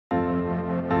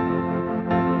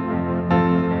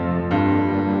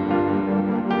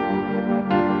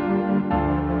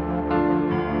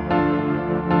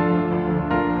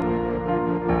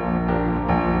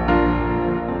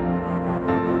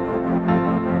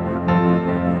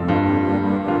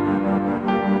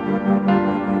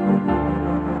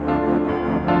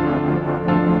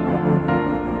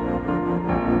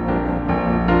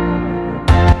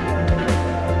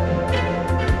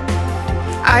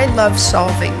love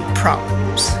solving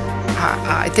problems.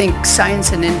 I think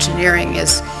science and engineering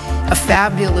is a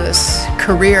fabulous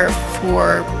career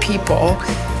for people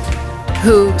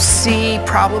who see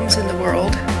problems in the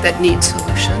world that need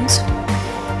solutions.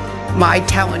 My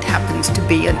talent happens to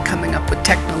be in coming up with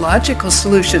technological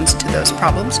solutions to those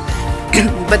problems,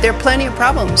 but there are plenty of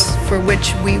problems for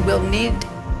which we will need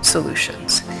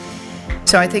solutions.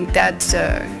 So I think that's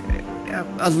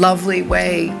a lovely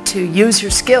way to use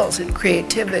your skills and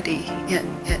creativity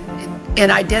in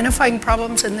identifying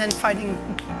problems and then finding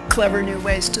clever new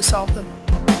ways to solve them.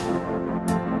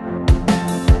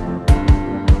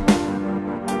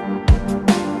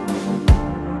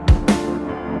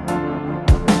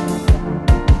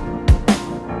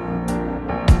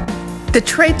 The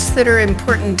traits that are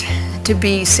important to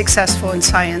be successful in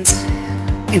science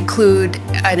include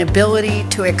an ability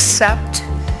to accept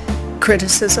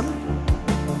criticism.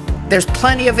 There's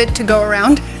plenty of it to go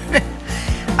around.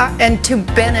 And to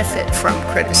benefit from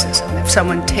criticism. If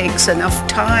someone takes enough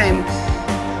time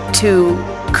to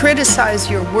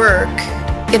criticize your work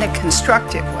in a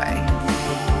constructive way,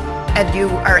 and you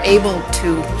are able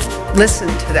to listen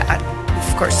to that,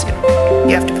 of course,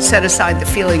 you have to set aside the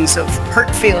feelings of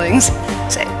hurt feelings,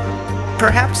 say,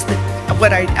 perhaps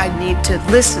what I need to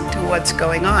listen to what's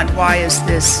going on. Why is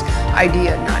this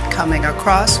idea not coming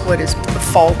across? What is the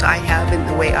fault I have in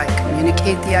the way I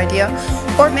communicate the idea?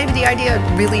 Or maybe the idea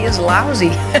really is lousy.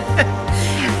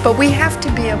 But we have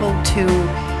to be able to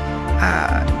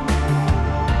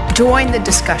join the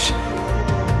discussion.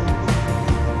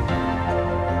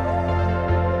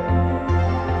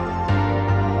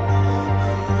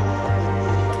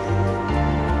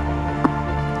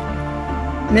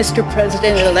 Mr.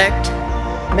 President-elect,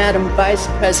 Madam Vice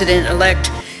President-elect,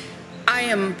 I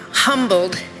am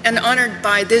humbled and honored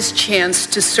by this chance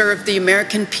to serve the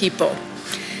American people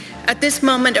at this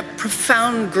moment of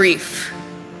profound grief,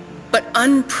 but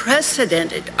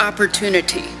unprecedented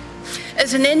opportunity.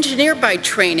 As an engineer by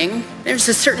training, there's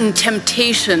a certain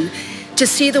temptation to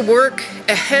see the work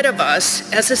ahead of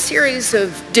us as a series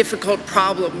of difficult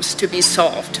problems to be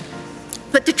solved.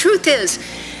 But the truth is,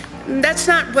 that's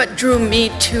not what drew me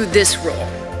to this role.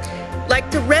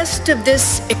 Like the rest of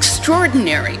this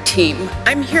extraordinary team,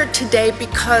 I'm here today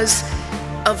because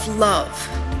of love.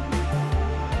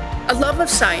 A love of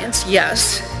science,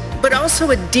 yes, but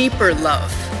also a deeper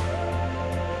love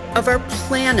of our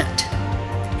planet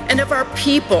and of our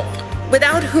people,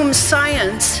 without whom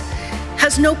science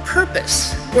has no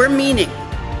purpose or meaning.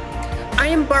 I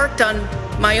embarked on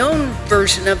my own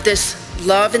version of this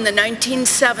love in the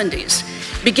 1970s,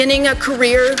 beginning a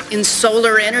career in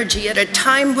solar energy at a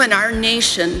time when our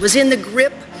nation was in the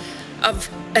grip of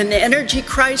an energy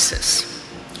crisis.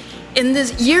 In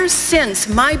the years since,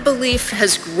 my belief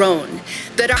has grown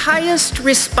that our highest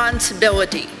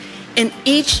responsibility in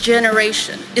each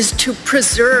generation is to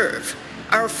preserve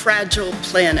our fragile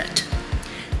planet,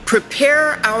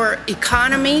 prepare our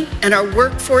economy and our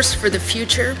workforce for the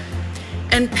future,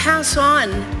 and pass on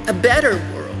a better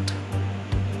world.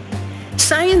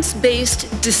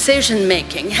 Science-based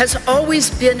decision-making has always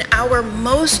been our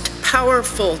most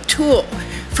powerful tool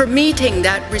for meeting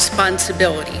that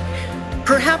responsibility,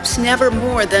 perhaps never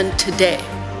more than today.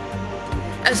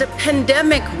 As a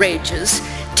pandemic rages,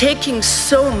 taking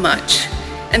so much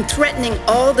and threatening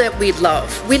all that we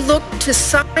love, we look to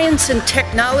science and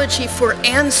technology for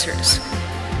answers.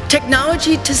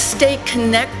 Technology to stay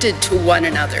connected to one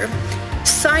another,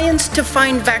 science to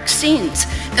find vaccines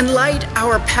and light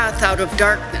our path out of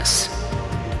darkness.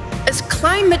 As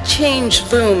climate change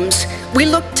looms, we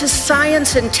look to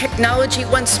science and technology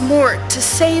once more to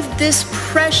save this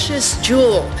precious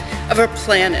jewel of our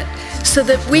planet so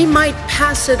that we might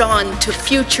pass it on to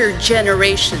future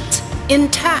generations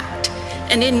intact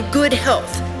and in good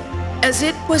health as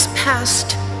it was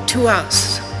passed to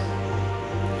us.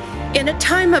 In a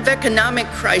time of economic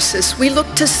crisis, we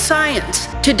look to science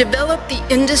to develop the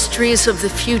industries of the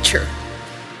future,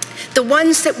 the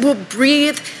ones that will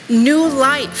breathe new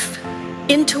life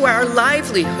into our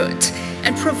livelihoods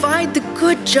and provide the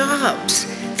good jobs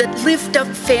that lift up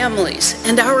families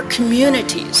and our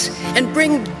communities and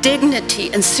bring dignity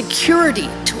and security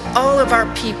to all of our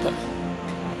people.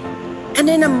 And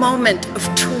in a moment of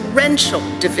torrential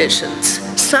divisions,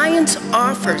 science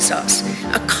offers us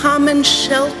a common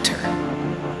shelter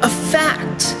of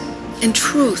facts and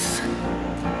truth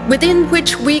within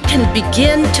which we can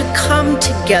begin to come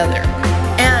together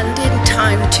and in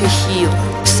time to heal.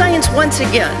 Science, once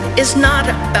again, is not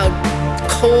about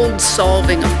cold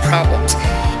solving of problems.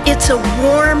 It's a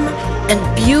warm and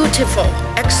beautiful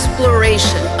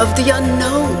exploration of the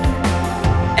unknown,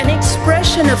 an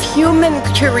expression of human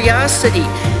curiosity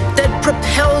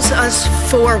us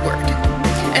forward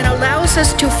and allows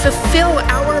us to fulfill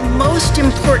our most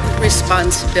important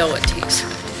responsibilities.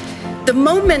 The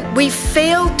moment we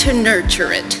fail to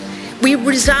nurture it, we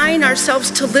resign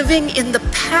ourselves to living in the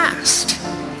past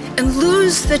and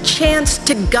lose the chance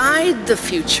to guide the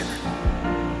future.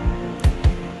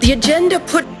 The agenda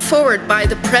put forward by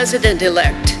the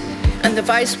President-elect and the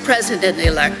Vice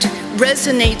President-elect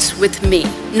resonates with me,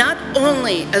 not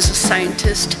only as a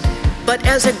scientist, but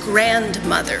as a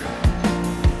grandmother.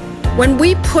 When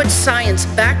we put science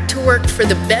back to work for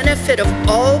the benefit of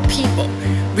all people,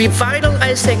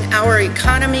 revitalizing our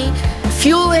economy,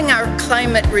 fueling our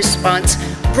climate response,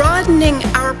 broadening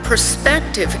our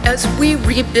perspective as we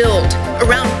rebuild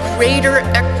around greater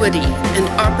equity and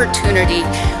opportunity,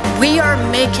 we are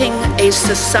making a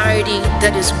society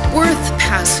that is worth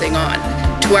passing on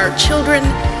to our children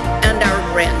and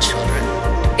our grandchildren.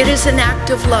 It is an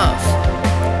act of love,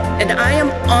 and I am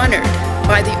honored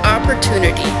by the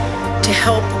opportunity to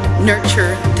help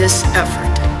nurture this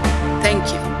effort.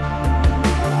 Thank you.